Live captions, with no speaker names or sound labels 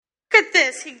at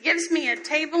this. He gives me a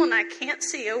table and I can't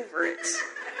see over it.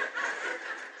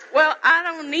 Well, I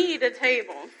don't need a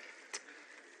table.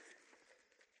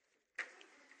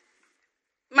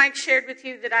 Mike shared with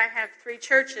you that I have 3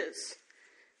 churches.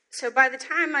 So by the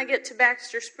time I get to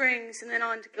Baxter Springs and then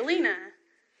on to Galena,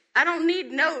 I don't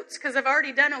need notes because I've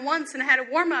already done it once and had a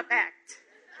warm-up act.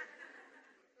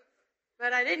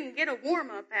 But I didn't get a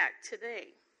warm-up act today.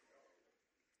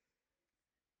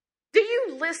 Do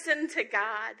you listen to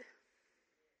God?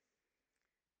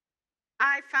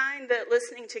 I find that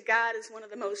listening to God is one of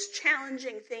the most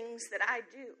challenging things that I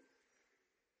do.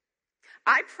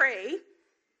 I pray,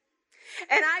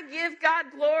 and I give God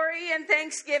glory and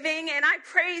thanksgiving, and I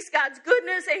praise God's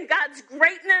goodness and God's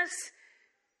greatness.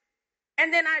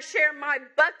 And then I share my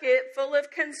bucket full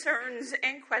of concerns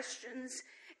and questions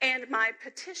and my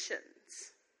petitions.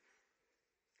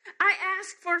 I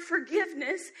ask for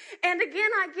forgiveness, and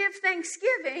again I give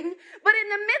thanksgiving, but in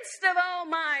the midst of all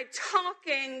my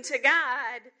talking to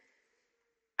God,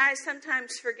 I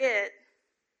sometimes forget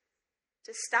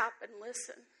to stop and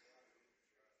listen.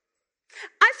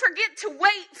 I forget to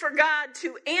wait for God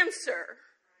to answer,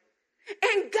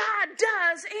 and God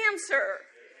does answer.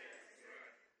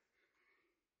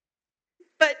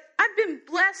 But I've been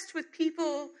blessed with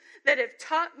people that have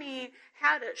taught me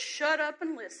how to shut up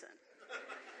and listen.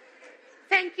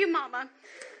 Thank you, Mama.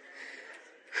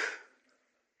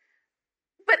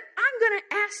 But I'm going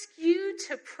to ask you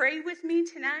to pray with me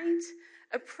tonight,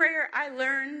 a prayer I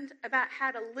learned about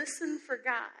how to listen for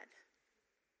God.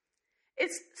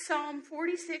 It's Psalm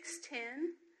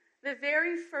 46:10, the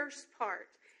very first part.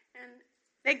 And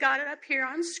they got it up here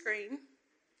on screen.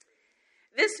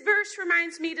 This verse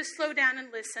reminds me to slow down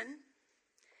and listen.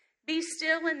 Be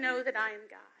still and know that I am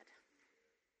God.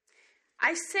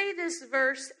 I say this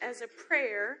verse as a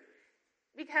prayer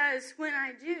because when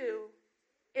I do,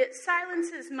 it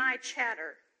silences my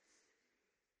chatter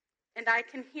and I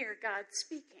can hear God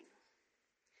speaking.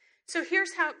 So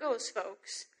here's how it goes,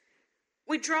 folks.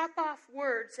 We drop off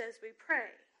words as we pray.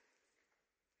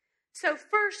 So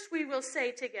first we will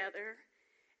say together,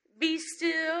 be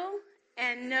still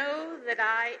and know that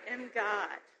I am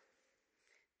God.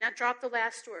 Now drop the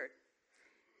last word.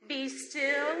 Be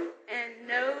still and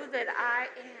know that I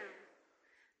am.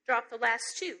 Drop the last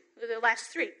 2, the last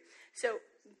 3. So,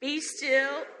 be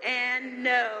still and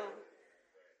know.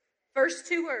 First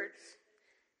 2 words.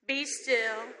 Be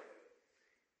still,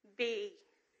 be.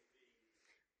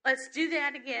 Let's do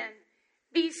that again.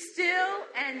 Be still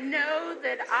and know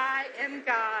that I am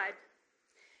God.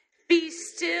 Be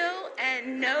still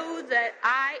and know that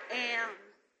I am.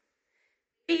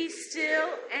 Be still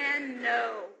and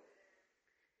know.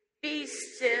 Be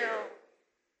still.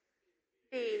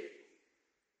 Be.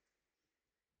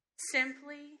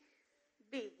 Simply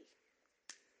be.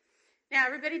 Now,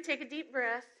 everybody take a deep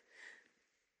breath.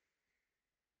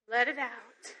 Let it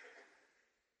out.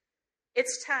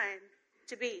 It's time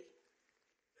to be.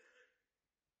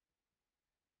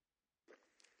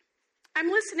 I'm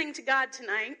listening to God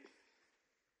tonight.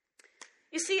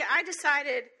 You see, I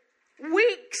decided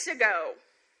weeks ago,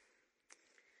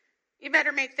 you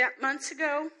better make that months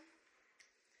ago.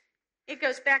 It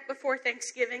goes back before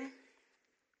Thanksgiving.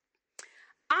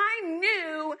 I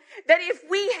knew that if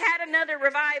we had another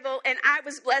revival and I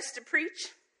was blessed to preach,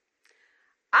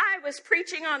 I was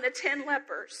preaching on the 10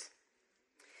 lepers.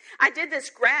 I did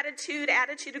this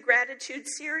attitude of gratitude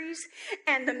series,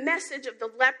 and the message of the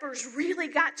lepers really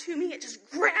got to me. It just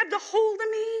grabbed a hold of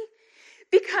me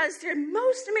because the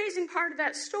most amazing part of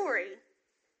that story,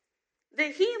 the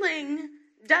healing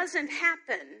doesn't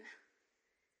happen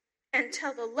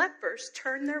until the lepers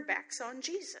turn their backs on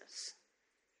Jesus.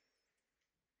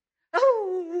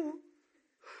 Oh,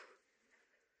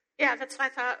 yeah, that's why I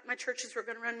thought my churches were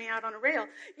going to run me out on a rail.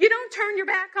 You don't turn your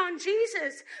back on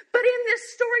Jesus. But in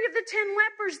this story of the 10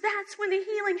 lepers, that's when the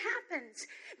healing happens.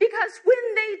 Because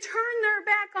when they turn their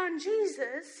back on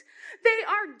Jesus, they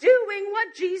are doing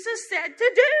what Jesus said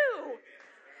to do.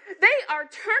 They are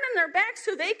turning their back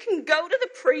so they can go to the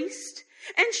priest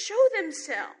and show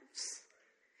themselves.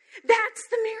 That's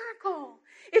the miracle.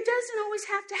 It doesn't always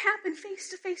have to happen face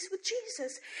to face with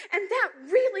Jesus. And that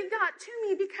really got to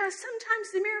me because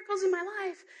sometimes the miracles in my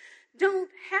life don't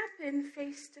happen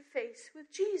face to face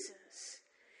with Jesus.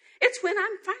 It's when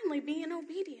I'm finally being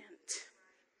obedient.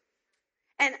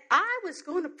 And I was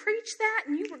going to preach that,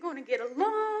 and you were going to get a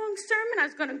long sermon. I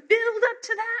was going to build up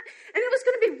to that, and it was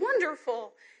going to be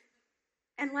wonderful.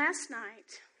 And last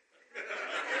night,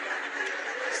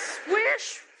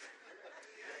 Swish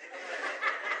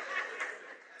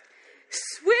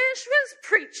was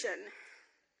preaching,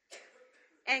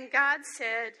 and God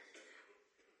said,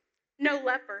 no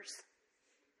lepers.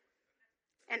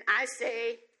 And I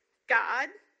say, God,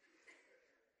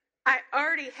 I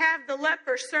already have the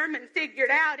leper sermon figured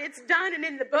out. It's done and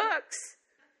in the books.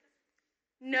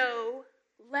 No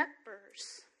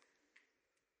lepers.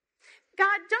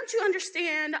 God, don't you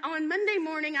understand? On Monday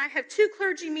morning, I have 2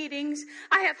 clergy meetings.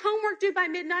 I have homework due by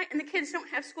midnight, and the kids don't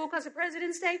have school because of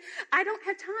President's Day. I don't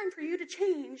have time for you to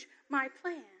change my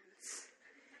plans.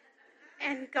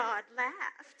 And God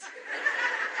laughed.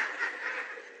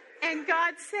 And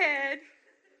God said,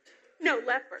 no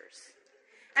lepers.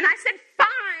 And I said,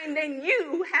 fine, then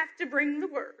you have to bring the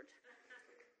word.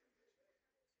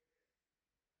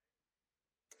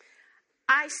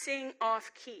 I sing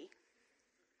off key.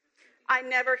 I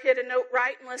never hit a note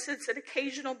right unless it's an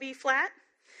occasional B flat,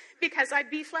 because I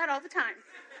B flat all the time.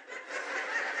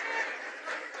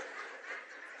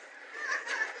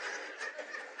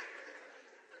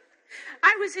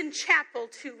 I was in chapel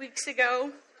 2 weeks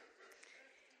ago,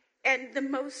 and the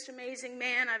most amazing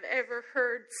man I've ever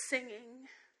heard singing,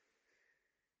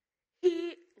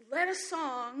 he led a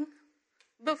song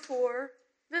before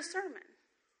the sermon.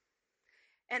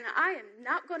 And I am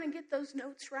not going to get those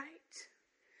notes right,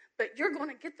 but you're going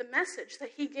to get the message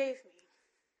that he gave me.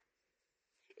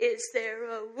 Is there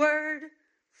a word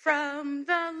from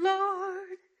the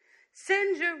Lord?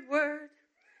 Send your word,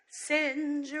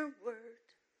 send your word.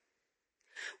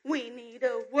 We need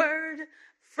a word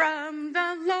from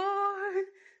the Lord.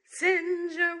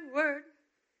 Send your word,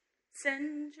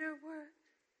 send your word.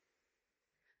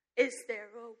 Is there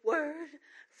a word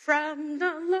from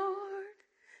the Lord?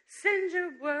 Send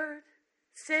your word,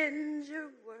 send your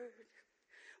word.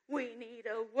 We need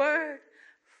a word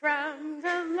from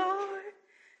the Lord.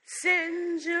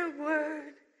 Send your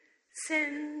word,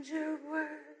 send your word.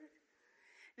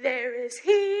 There is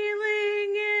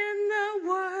healing in the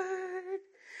word,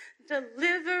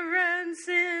 deliverance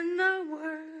in the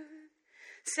word,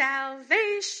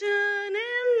 salvation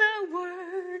in the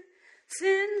word.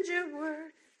 Send your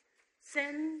word,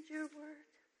 send your word.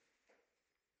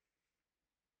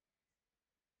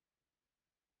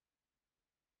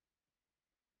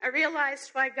 I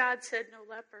realized why God said no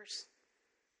lepers.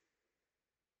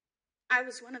 I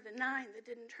was one of the 9 that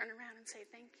didn't turn around and say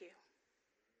thank you.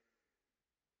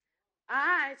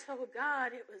 I told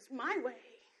God it was my way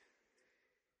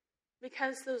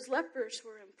because those lepers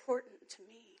were important to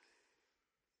me.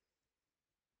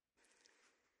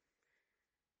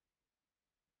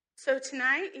 So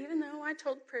tonight, even though I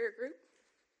told prayer group,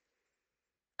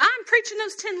 I'm preaching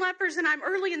those 10 lepers and I'm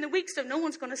early in the week, so no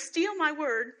one's going to steal my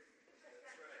word.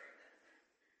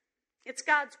 It's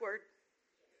God's word.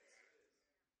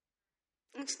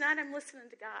 And tonight I'm listening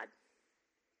to God.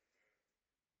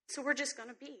 So we're just going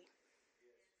to be.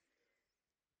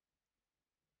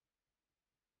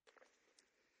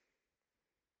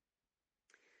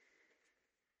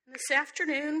 And this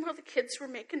afternoon, while the kids were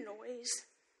making noise,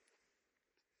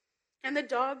 and the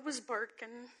dog was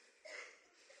barking,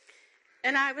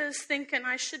 and I was thinking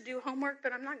I should do homework,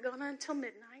 but I'm not going to until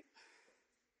midnight,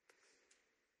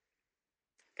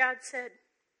 God said,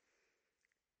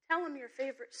 tell them your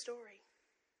favorite story.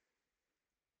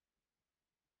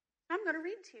 I'm going to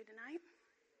read to you tonight.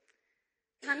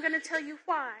 And I'm going to tell you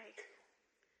why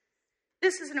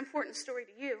this is an important story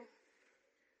to you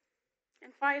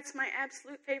and why it's my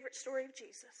absolute favorite story of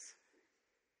Jesus.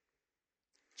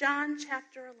 John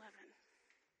chapter 11.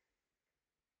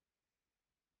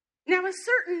 Now a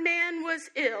certain man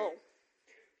was ill,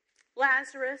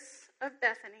 Lazarus of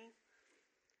Bethany,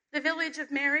 the village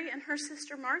of Mary and her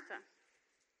sister Martha.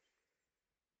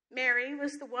 Mary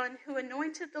was the one who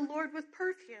anointed the Lord with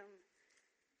perfume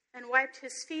and wiped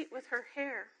his feet with her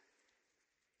hair.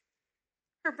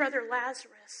 Her brother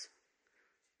Lazarus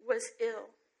was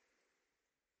ill.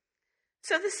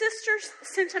 So the sisters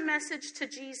sent a message to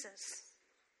Jesus.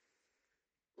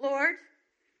 Lord,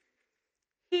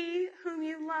 he whom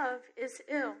you love is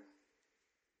ill.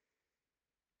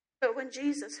 But when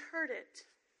Jesus heard it,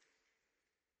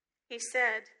 he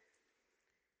said,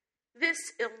 this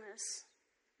illness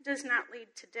does not lead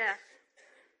to death.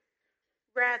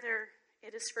 Rather,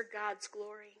 it is for God's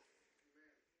glory,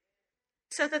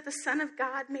 so that the Son of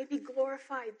God may be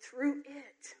glorified through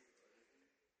it.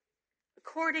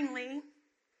 Accordingly,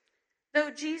 though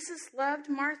Jesus loved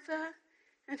Martha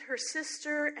and her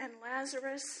sister and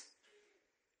Lazarus,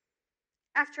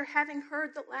 after having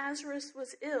heard that Lazarus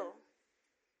was ill,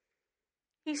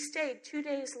 he stayed 2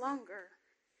 days longer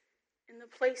in the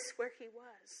place where he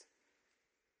was.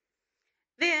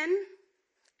 Then,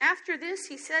 after this,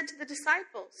 he said to the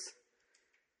disciples,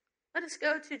 let us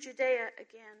go to Judea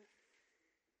again.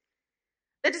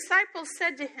 The disciples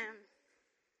said to him,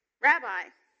 Rabbi,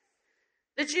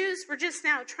 The Jews were just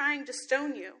now trying to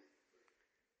stone you.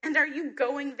 And are you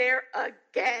going there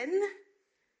again?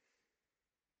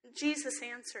 Jesus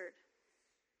answered,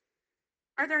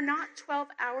 are there not 12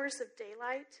 hours of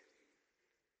daylight?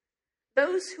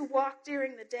 Those who walk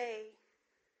during the day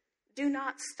do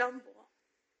not stumble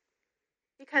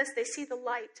because they see the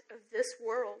light of this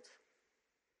world.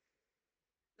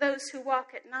 Those who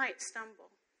walk at night stumble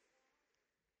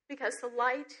because the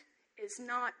light is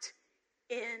not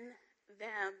in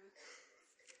them.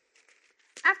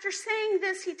 After saying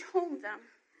this, he told them,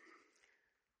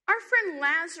 our friend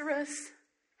Lazarus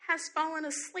has fallen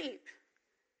asleep,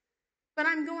 but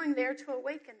I'm going there to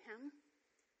awaken him.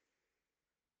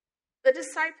 The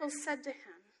disciples said to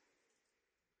him,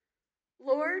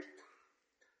 Lord,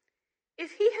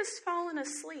 if he has fallen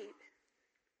asleep,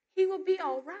 he will be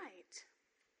all right.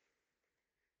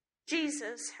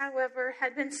 Jesus, however,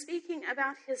 had been speaking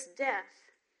about his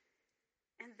death,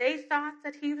 and they thought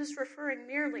that he was referring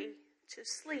merely to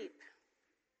sleep.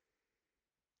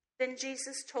 Then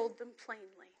Jesus told them plainly,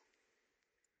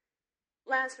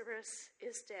 Lazarus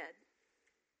is dead.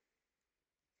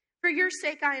 For your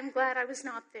sake I am glad I was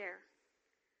not there,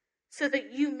 so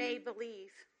that you may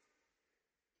believe.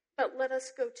 But let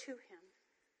us go to him.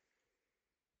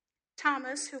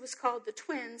 Thomas, who was called the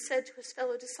twin, said to his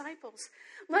fellow disciples,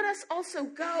 let us also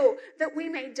go, that we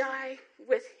may die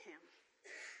with him.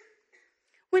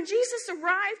 When Jesus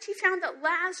arrived, he found that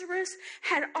Lazarus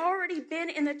had already been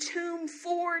in the tomb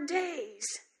 4 days.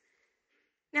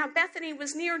 Now Bethany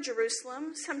was near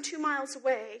Jerusalem, some 2 miles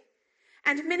away,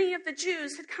 and many of the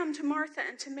Jews had come to Martha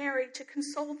and to Mary to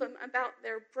console them about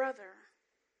their brother.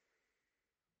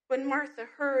 When Martha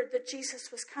heard that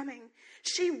Jesus was coming,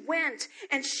 she went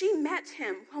and she met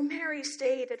him while Mary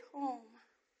stayed at home.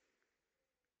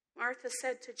 Martha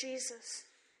said to Jesus,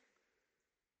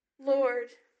 Lord,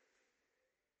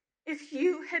 if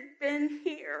you had been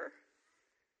here,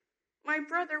 my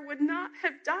brother would not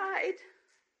have died.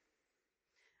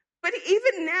 But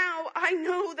even now I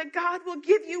know that God will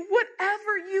give you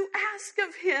whatever you ask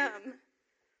of him.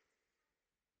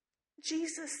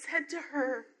 Jesus said to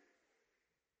her,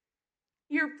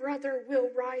 your brother will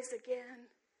rise again.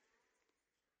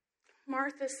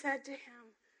 Martha said to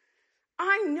him,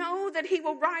 I know that he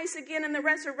will rise again in the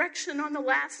resurrection on the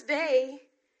last day.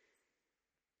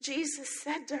 Jesus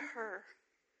said to her,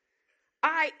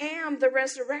 I am the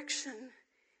resurrection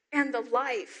and the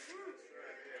life.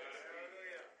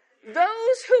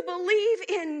 Those who believe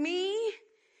in me,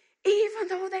 even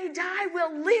though they die,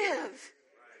 will live.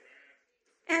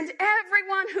 And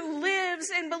everyone who lives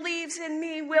and believes in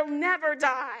me will never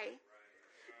die.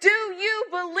 Do you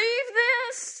believe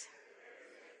this?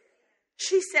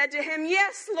 She said to him,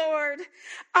 yes, Lord,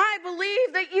 I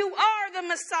believe that you are the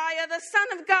Messiah, the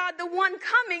Son of God, the one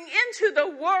coming into the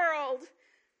world.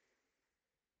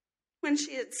 When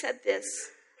she had said this,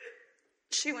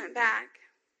 she went back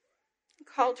and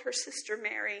called her sister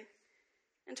Mary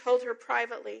and told her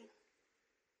privately,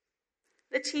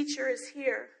 the teacher is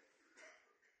here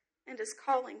and is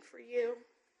calling for you.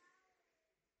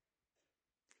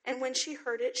 And when she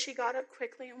heard it, she got up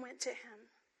quickly and went to him.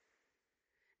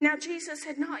 Now Jesus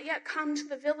had not yet come to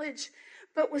the village,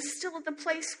 but was still at the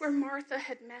place where Martha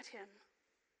had met him.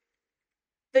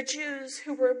 The Jews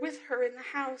who were with her in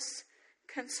the house,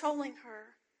 consoling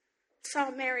her, saw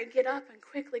Mary get up and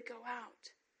quickly go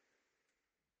out.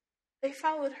 They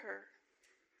followed her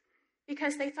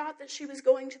because they thought that she was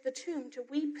going to the tomb to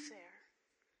weep there.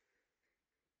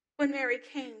 When Mary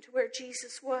came to where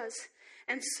Jesus was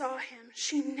and saw him,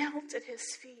 she knelt at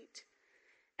his feet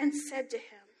and said to him,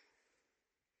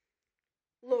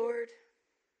 Lord,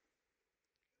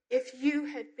 if you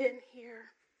had been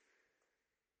here,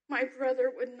 my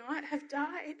brother would not have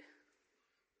died.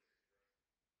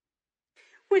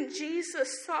 When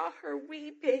Jesus saw her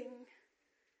weeping,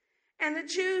 and the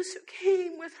Jews who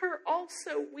came with her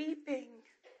also weeping,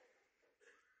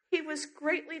 he was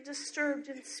greatly disturbed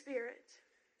in spirit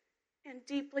and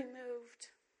deeply moved.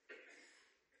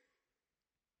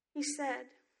 He said,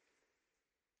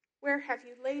 where have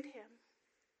you laid him?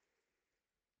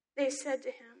 They said to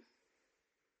him,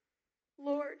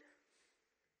 Lord,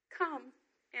 come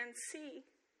and see.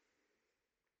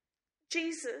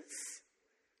 Jesus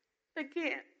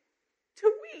began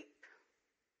to weep.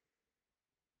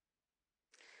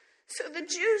 So the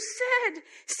Jews said,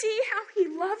 see how he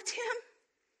loved him?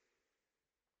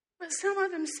 But some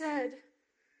of them said,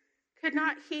 could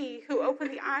not he who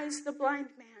opened the eyes of the blind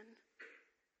man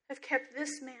have kept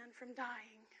this man from dying?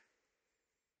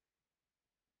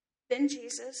 Then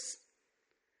Jesus,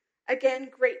 again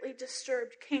greatly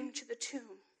disturbed, came to the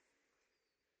tomb.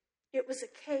 It was a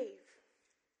cave,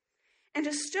 and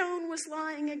a stone was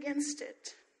lying against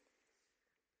it.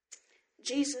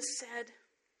 Jesus said,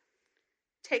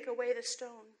 "Take away the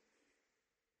stone."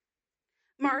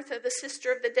 Martha, the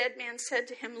sister of the dead man, said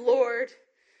to him, "Lord,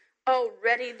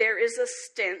 already there is a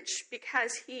stench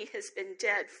because he has been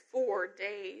dead 4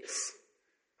 days."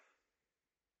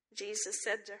 Jesus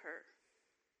said to her,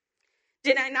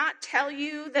 "Did I not tell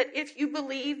you that if you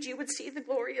believed, you would see the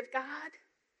glory of God?"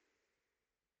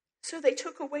 So they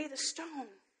took away the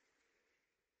stone.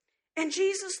 And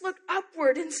Jesus looked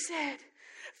upward and said,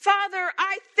 "Father,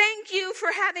 I thank you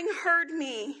for having heard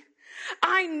me.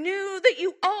 I knew that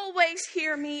you always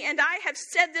hear me, and I have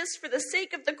said this for the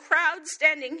sake of the crowd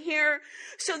standing here,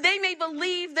 so they may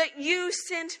believe that you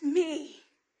sent me."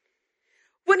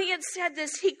 When he had said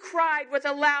this, he cried with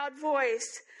a loud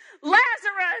voice,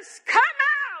 "Lazarus, come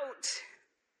out!"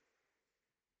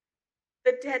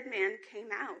 The dead man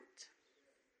came out,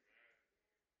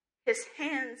 his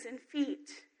hands and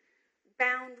feet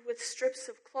bound with strips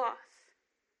of cloth,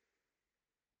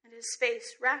 and his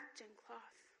face wrapped in cloth.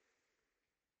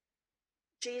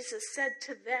 Jesus said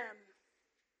to them,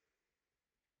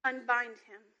 "Unbind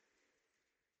him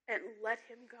and let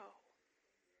him go."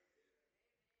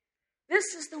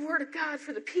 This is the word of God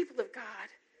for the people of God.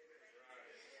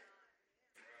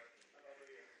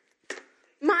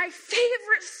 My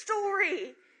favorite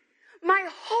story, my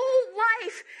whole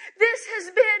life, this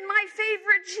has been my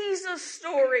favorite Jesus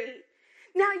story.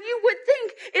 Now you would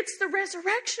think it's the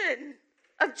resurrection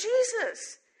of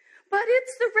Jesus, but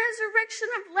it's the resurrection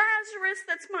of Lazarus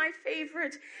that's my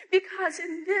favorite, because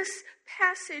in this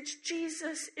passage,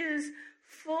 Jesus is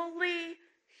fully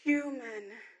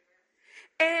human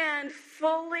and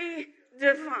fully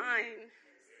divine.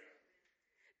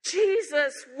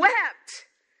 Jesus wept.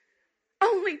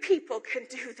 Only people can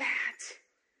do that.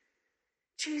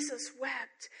 Jesus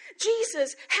wept.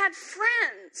 Jesus had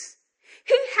friends.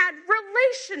 He had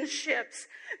relationships.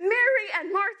 Mary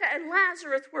and Martha and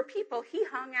Lazarus were people he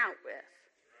hung out with.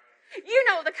 You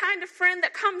know, the kind of friend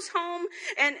that comes home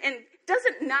and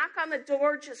doesn't knock on the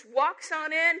door, just walks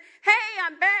on in. "Hey,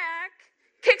 I'm back."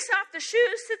 Kicks off the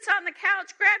shoes, sits on the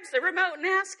couch, grabs the remote and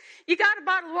asks, "You got a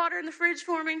bottle of water in the fridge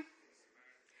for me?"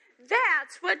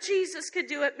 That's what Jesus could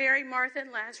do at Mary, Martha,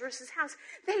 and Lazarus' house.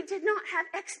 They did not have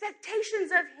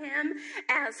expectations of him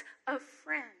as a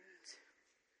friend,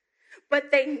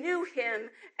 but they knew him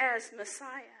as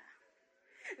Messiah.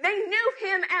 They knew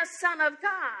him as Son of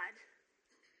God.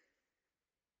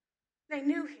 They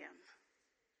knew him,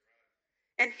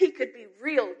 and he could be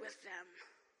real with them.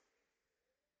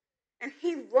 And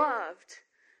he loved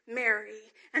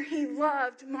Mary, and he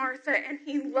loved Martha, and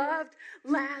he loved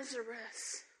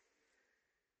Lazarus.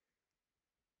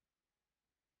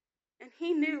 And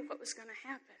he knew what was going to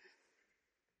happen.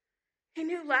 He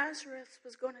knew Lazarus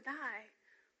was going to die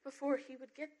before he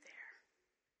would get there.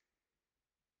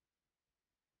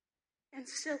 And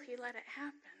still he let it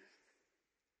happen.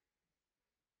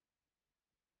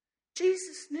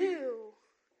 Jesus knew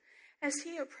as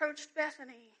he approached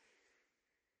Bethany,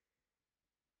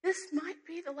 this might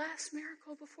be the last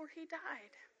miracle before he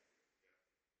died.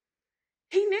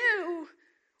 He knew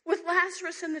with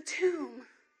Lazarus in the tomb,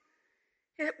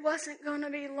 it wasn't going to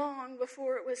be long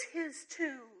before it was his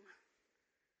tomb.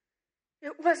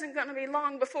 It wasn't going to be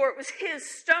long before it was his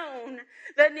stone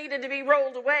that needed to be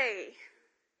rolled away.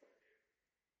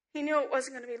 He knew it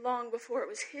wasn't going to be long before it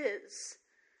was his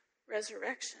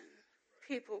resurrection.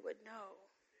 People would know.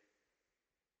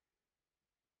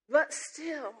 But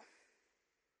still,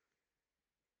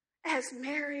 as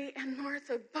Mary and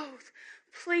Martha both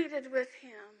pleaded with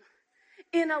him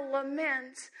in a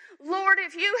lament, "Lord,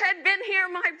 if you had been here,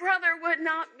 my brother would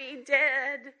not be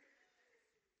dead."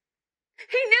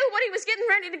 He knew what he was getting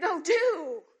ready to go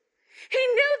do. He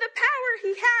knew the power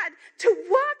he had to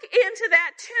walk into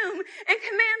that tomb and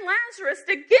command Lazarus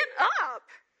to get up.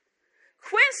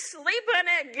 Quit sleeping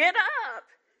and get up.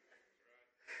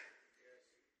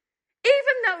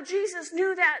 Even though Jesus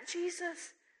knew that,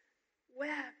 Jesus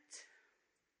wept.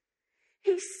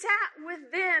 He sat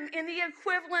with them in the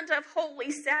equivalent of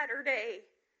Holy Saturday,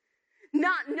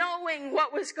 not knowing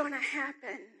what was going to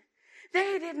happen.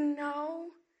 They didn't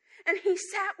know. And he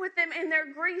sat with them in their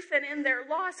grief and in their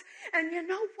loss. And you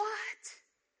know what?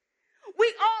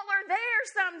 We all are there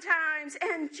sometimes,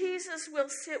 and Jesus will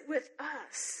sit with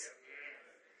us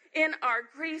in our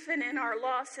grief and in our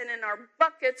loss and in our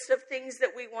buckets of things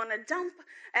that we want to dump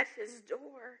at his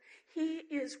door. He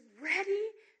is ready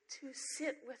to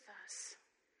sit with us.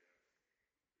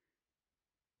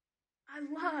 I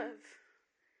love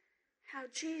how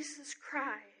Jesus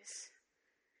cries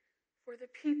for the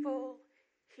people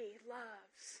he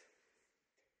loves.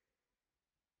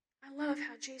 I love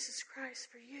how Jesus cries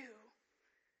for you.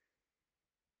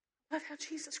 I love how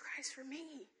Jesus cries for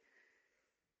me.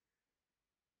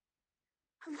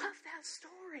 I love that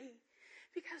story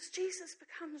because Jesus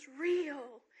becomes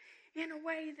real in a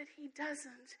way that he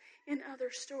doesn't in other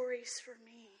stories for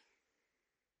me.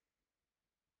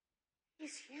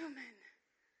 He's human,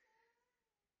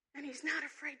 and he's not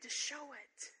afraid to show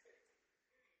it.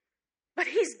 But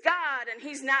he's God, and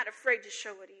he's not afraid to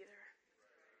show it either.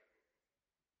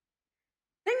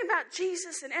 Think about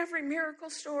Jesus in every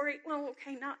miracle story. Well,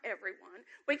 okay, not everyone.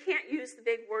 We can't use the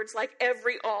big words like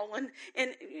every, all, and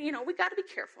we got to be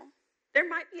careful. There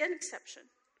might be an exception.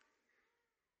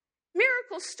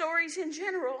 Miracle stories in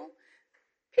general,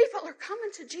 people are coming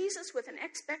to Jesus with an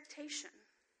expectation.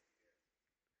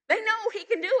 They know he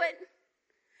can do it.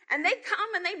 And they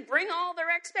come and they bring all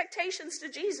their expectations to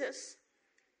Jesus.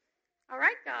 All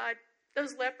right, God,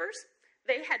 those lepers,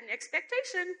 they had an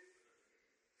expectation.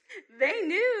 They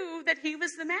knew that he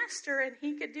was the master and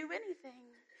he could do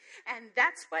anything. And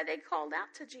that's why they called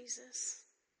out to Jesus.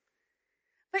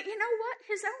 But you know what?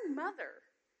 His own mother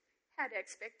had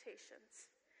expectations.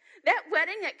 That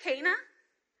wedding at Cana,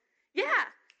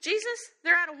 yeah, Jesus,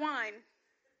 they're out of wine.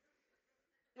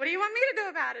 What do you want me to do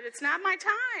about it? It's not my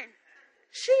time.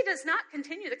 She does not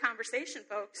continue the conversation,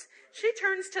 folks. She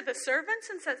turns to the servants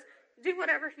and says, do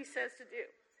whatever he says to do.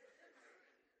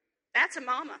 That's a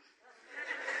mama.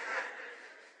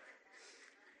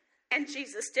 And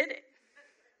Jesus did it.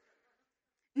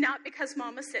 Not because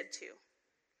mama said to,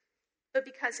 but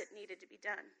because it needed to be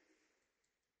done.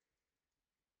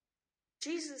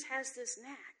 Jesus has this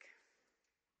knack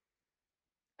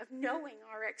of knowing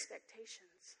our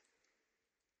expectations.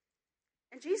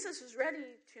 And Jesus was ready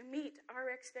to meet our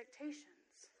expectations.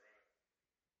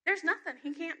 There's nothing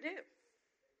he can't do.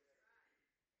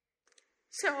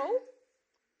 So,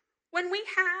 when we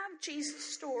have Jesus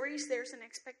stories, there's an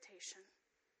expectation.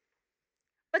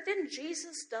 But then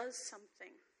Jesus does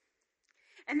something.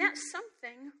 And that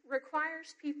something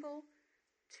requires people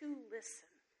to listen.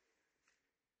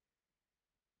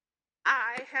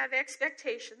 I have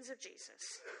expectations of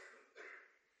Jesus.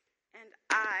 And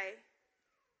I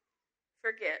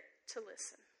forget to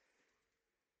listen.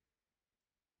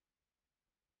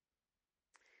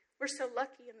 We're so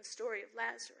lucky in the story of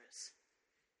Lazarus.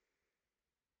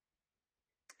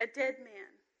 A dead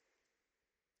man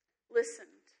listened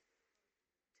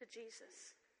to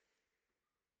Jesus.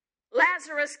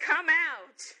 Lazarus, come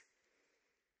out!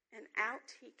 And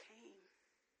out he came.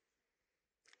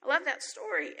 I love that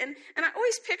story. And I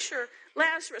always picture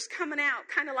Lazarus coming out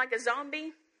kind of like a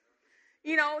zombie.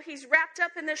 You know, he's wrapped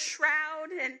up in this shroud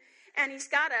and he's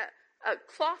got a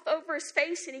cloth over his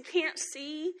face and he can't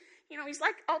see. You know, he's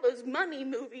like all those mummy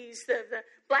movies, the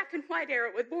black and white era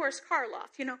with Boris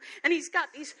Karloff, you know. And he's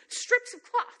got these strips of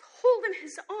cloth holding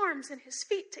his arms and his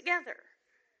feet together.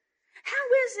 How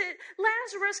is it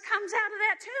Lazarus comes out of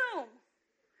that tomb?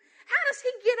 How does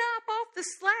he get up off the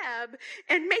slab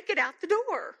and make it out the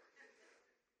door?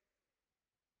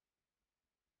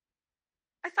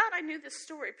 I thought I knew this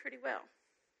story pretty well.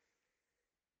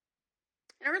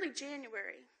 In early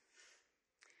January,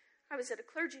 I was at a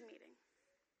clergy meeting.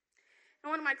 And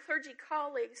one of my clergy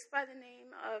colleagues by the name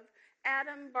of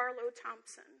Adam Barlow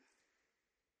Thompson,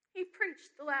 he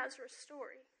preached the Lazarus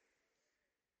story.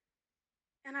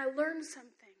 And I learned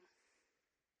something.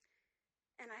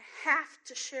 And I have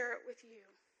to share it with you.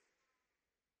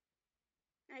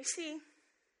 Now you see,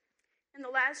 in the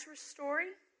Lazarus story,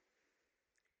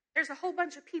 there's a whole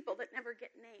bunch of people that never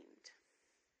get named.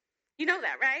 You know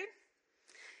that, right?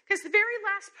 Because the very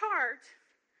last part,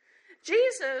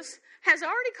 Jesus has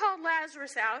already called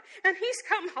Lazarus out, and he's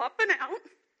come hopping out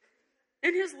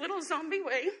in his little zombie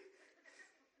way,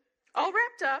 all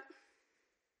wrapped up.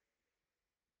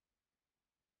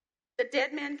 The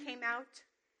dead man came out,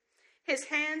 his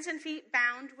hands and feet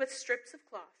bound with strips of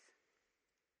cloth,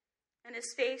 and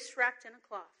his face wrapped in a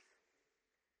cloth.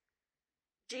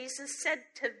 Jesus said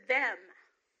to them,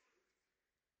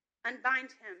 unbind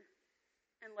him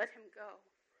and let him go.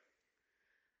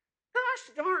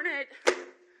 Gosh darn it.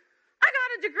 I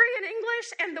got a degree in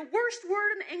English, and the worst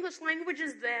word in the English language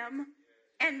is them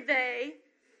and they.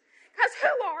 Because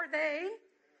who are they?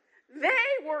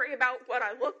 They worry about what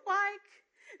I look like.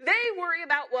 They worry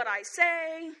about what I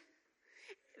say.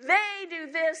 They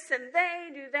do this and they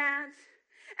do that.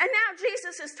 And now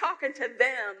Jesus is talking to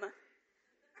them.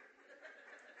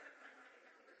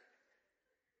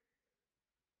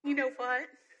 You know what?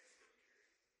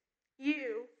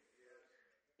 You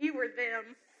were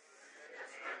them.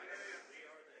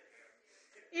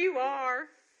 You are.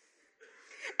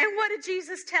 And what did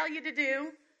Jesus tell you to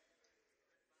do?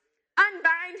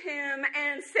 unbind him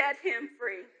and set him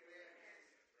free.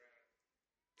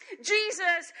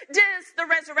 Jesus does the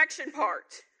resurrection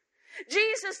part.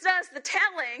 Jesus does the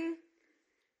telling,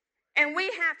 and we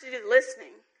have to do the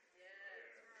listening.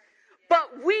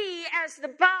 But we, as the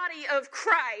body of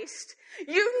Christ,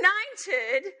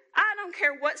 united, I don't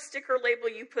care what sticker label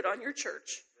you put on your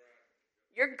church.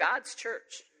 You're God's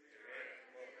church.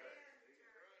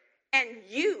 And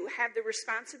you have the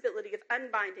responsibility of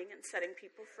unbinding and setting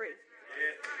people free.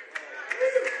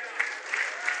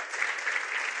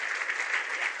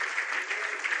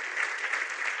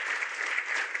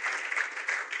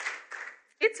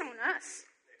 It's on us.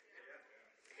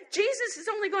 Jesus is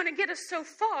only going to get us so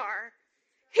far.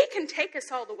 He can take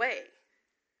us all the way.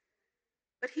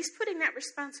 But he's putting that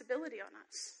responsibility on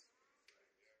us.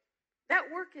 That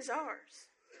work is ours.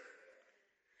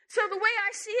 So the way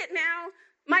I see it now,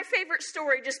 my favorite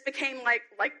story just became like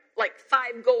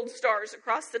 5 gold stars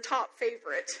across the top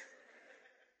favorite.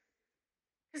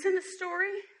 Because in the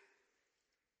story,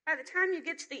 by the time you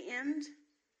get to the end,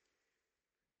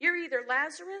 you're either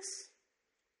Lazarus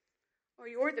or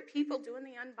you're the people doing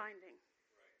the unbinding.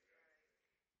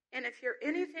 And if you're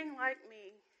anything like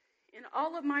me, in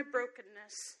all of my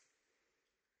brokenness,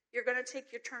 you're going to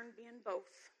take your turn being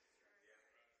both.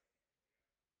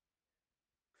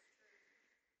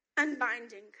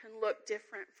 Unbinding can look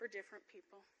different for different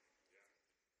people.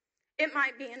 It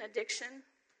might be an addiction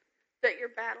that you're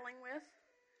battling with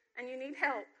and you need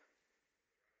help.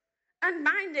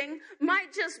 Unbinding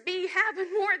might just be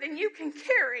having more than you can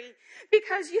carry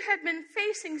because you have been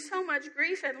facing so much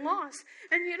grief and loss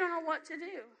and you don't know what to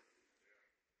do.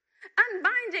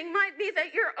 Unbinding might be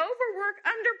that you're overworked,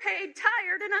 underpaid,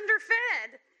 tired, and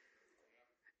underfed.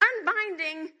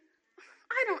 Unbinding,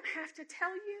 I don't have to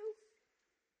tell you.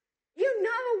 You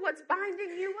know what's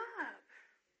binding you up.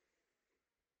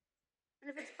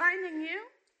 And if it's binding you,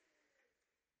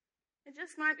 it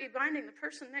just might be binding the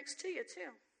person next to you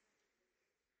too.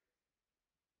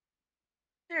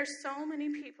 There are so many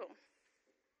people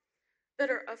that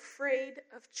are afraid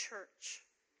of church.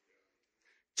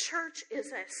 Church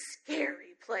is a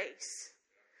scary place.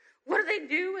 What do they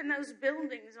do in those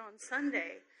buildings on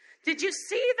Sunday? Did you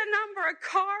see the number of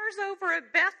cars over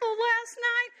at Bethel last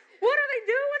night? What are they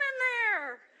doing in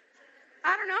there?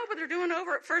 I don't know, but they're doing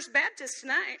over at First Baptist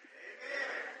tonight.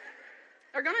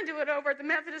 They're going to do it over at the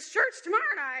Methodist Church tomorrow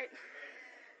night.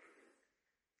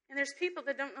 And there's people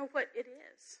that don't know what it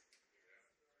is.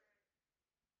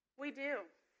 We do.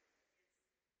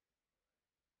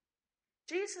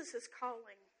 Jesus is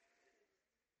calling.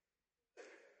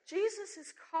 Jesus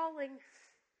is calling.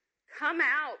 Come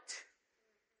out.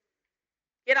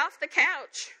 Get off the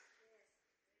couch.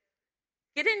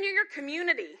 Get into your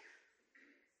community.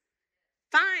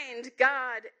 Find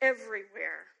God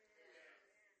everywhere.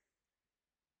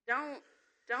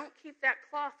 Don't keep that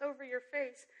cloth over your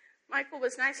face. Michael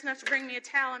was nice enough to bring me a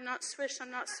towel. I'm not swish,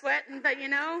 I'm not sweating, but you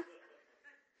know,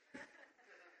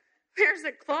 there's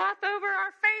a cloth over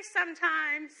our face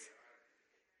sometimes.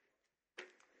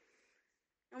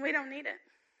 And we don't need it.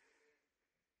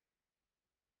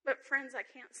 But friends, I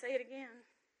can't say it again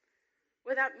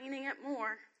without meaning it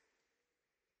more.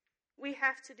 We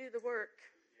have to do the work.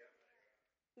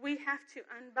 We have to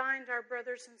unbind our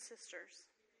brothers and sisters.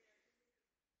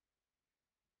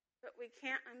 But we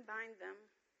can't unbind them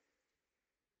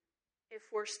if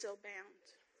we're still bound.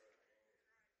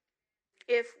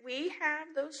 If we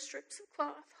have those strips of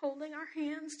cloth holding our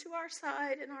hands to our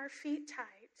side and our feet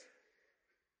tight,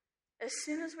 as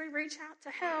soon as we reach out to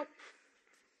help,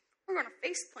 we're going to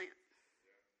face plant.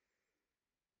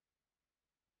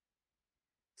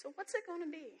 So what's it going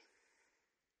to be?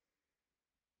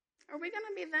 Are we going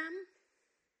to be them?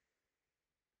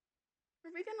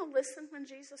 Are we going to listen when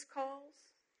Jesus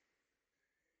calls?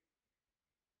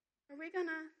 Are we going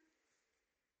to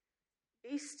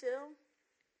be still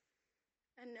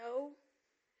and know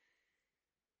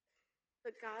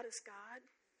that God is God?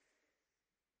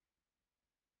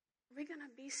 Are we going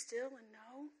to be still and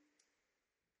know?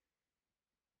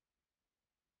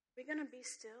 Are we going to be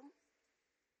still?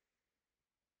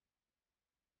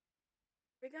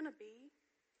 Are we going to be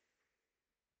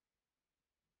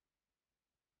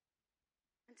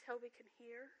until we can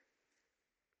hear?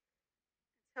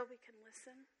 Until we can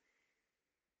listen?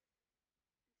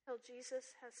 Until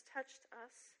Jesus has touched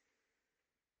us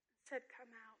and said, come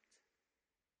out.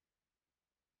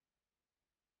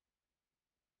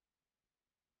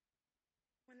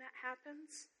 When that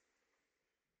happens,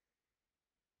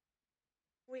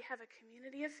 we have a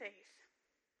community of faith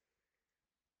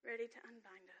ready to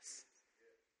unbind us.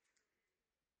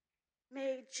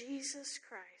 May Jesus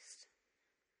Christ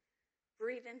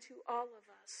breathe into all of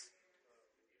us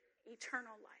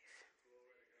eternal life.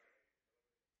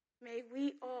 May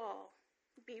we all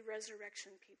be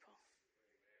resurrection people.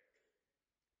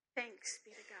 Thanks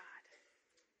be to God.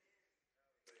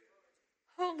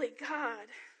 Holy God,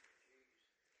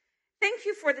 thank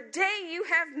you for the day you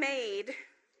have made.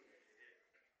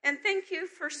 And thank you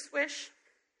for Swish,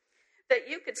 that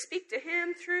you could speak to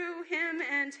him through him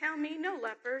and tell me no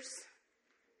lepers.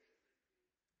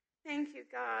 Thank you,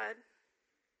 God,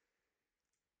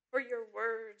 for your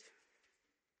word.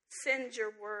 Send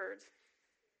your word.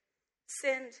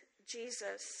 Send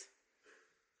Jesus.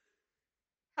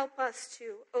 Help us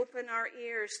to open our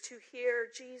ears to hear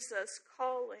Jesus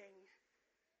calling.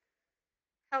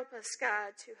 Help us,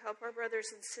 God, to help our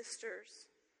brothers and sisters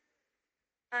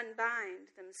unbind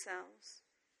themselves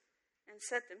and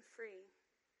set them free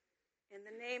in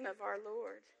the name of our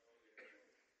Lord.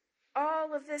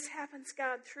 All of this happens,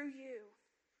 God, through you,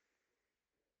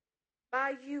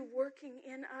 by you working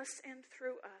in us and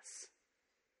through us.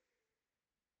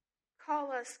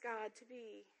 Call us, God, to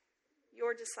be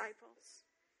your disciples.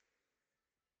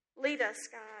 Lead us,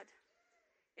 God,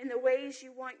 in the ways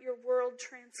you want your world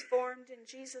transformed in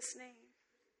Jesus' name.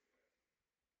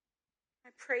 I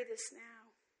pray this now.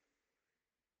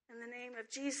 In the name of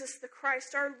Jesus the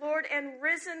Christ, our Lord and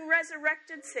risen,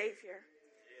 resurrected Savior.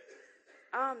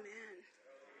 Amen.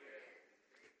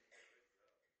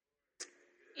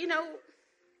 You know,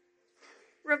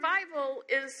 revival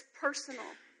is personal.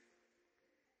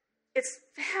 It's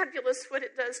fabulous what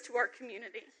it does to our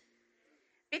community.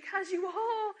 Because you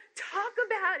all talk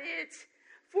about it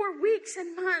for weeks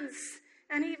and months,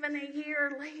 and even a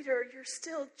year later, you're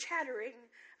still chattering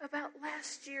about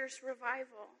last year's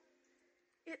revival.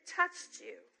 It touched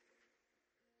you.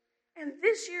 And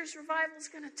this year's revival is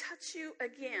going to touch you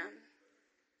again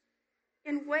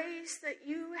in ways that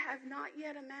you have not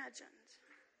yet imagined.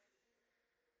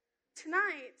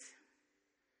 Tonight,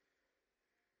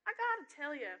 I got to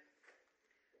tell you,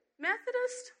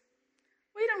 Methodist,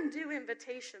 we don't do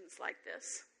invitations like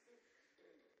this.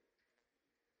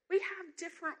 We have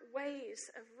different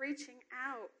ways of reaching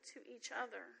out to each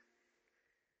other,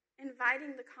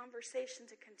 inviting the conversation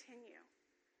to continue.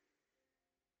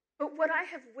 But what I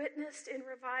have witnessed in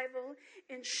revival,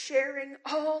 in sharing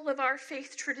all of our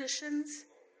faith traditions,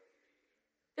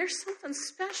 there's something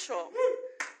special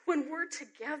when we're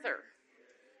together.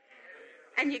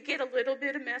 And you get a little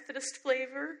bit of Methodist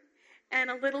flavor and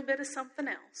a little bit of something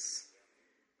else.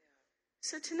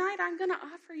 So tonight I'm going to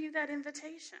offer you that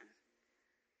invitation.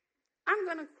 I'm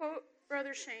going to quote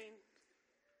Brother Shane.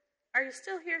 Are you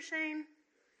still here, Shane?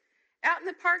 Out in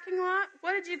the parking lot,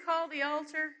 what did you call the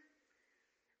altar?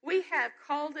 We have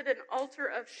called it an altar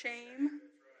of shame.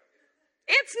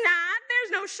 It's not.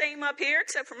 There's no shame up here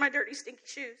except for my dirty, stinky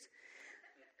shoes.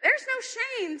 There's no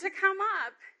shame to come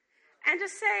up and to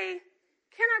say,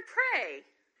 can I pray?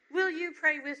 Will you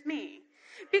pray with me?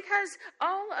 Because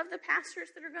all of the pastors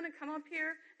that are going to come up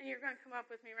here, and you're going to come up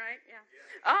with me, right? Yeah.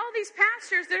 All these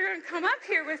pastors that are going to come up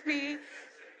here with me,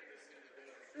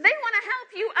 they want to help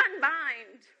you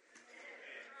unbind.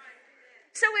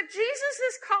 So if Jesus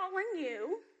is calling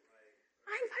you,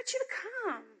 I invite you to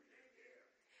come.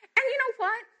 And you know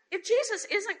what? If Jesus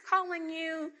isn't calling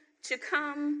you to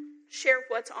come share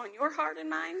what's on your heart and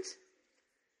mind,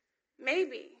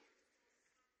 maybe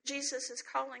Jesus is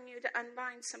calling you to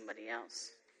unbind somebody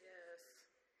else.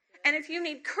 Yes. And if you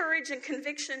need courage and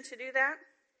conviction to do that,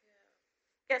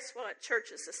 guess what?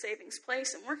 Church is a savings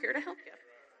place, and we're here to help you.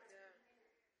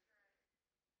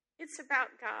 It's about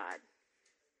God.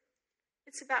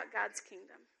 It's about God's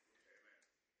kingdom.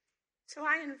 So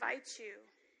I invite you,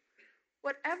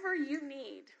 whatever you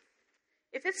need,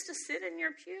 if it's to sit in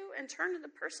your pew and turn to the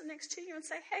person next to you and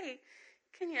say, hey,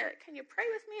 can you pray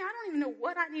with me? I don't even know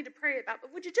what I need to pray about,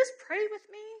 but would you just pray with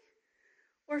me?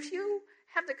 Or if you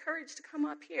have the courage to come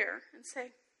up here and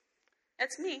say,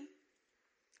 that's me.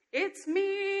 It's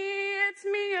me,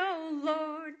 oh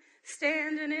Lord,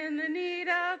 standing in the need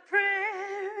of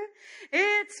prayer.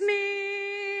 It's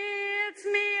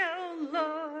me, oh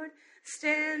Lord,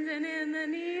 standing in the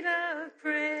need of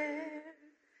prayer.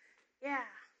 Yeah,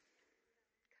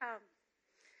 come.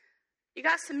 You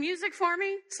got some music for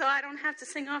me so I don't have to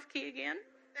sing off key again?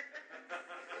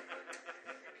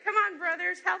 Come on,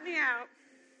 brothers, help me out.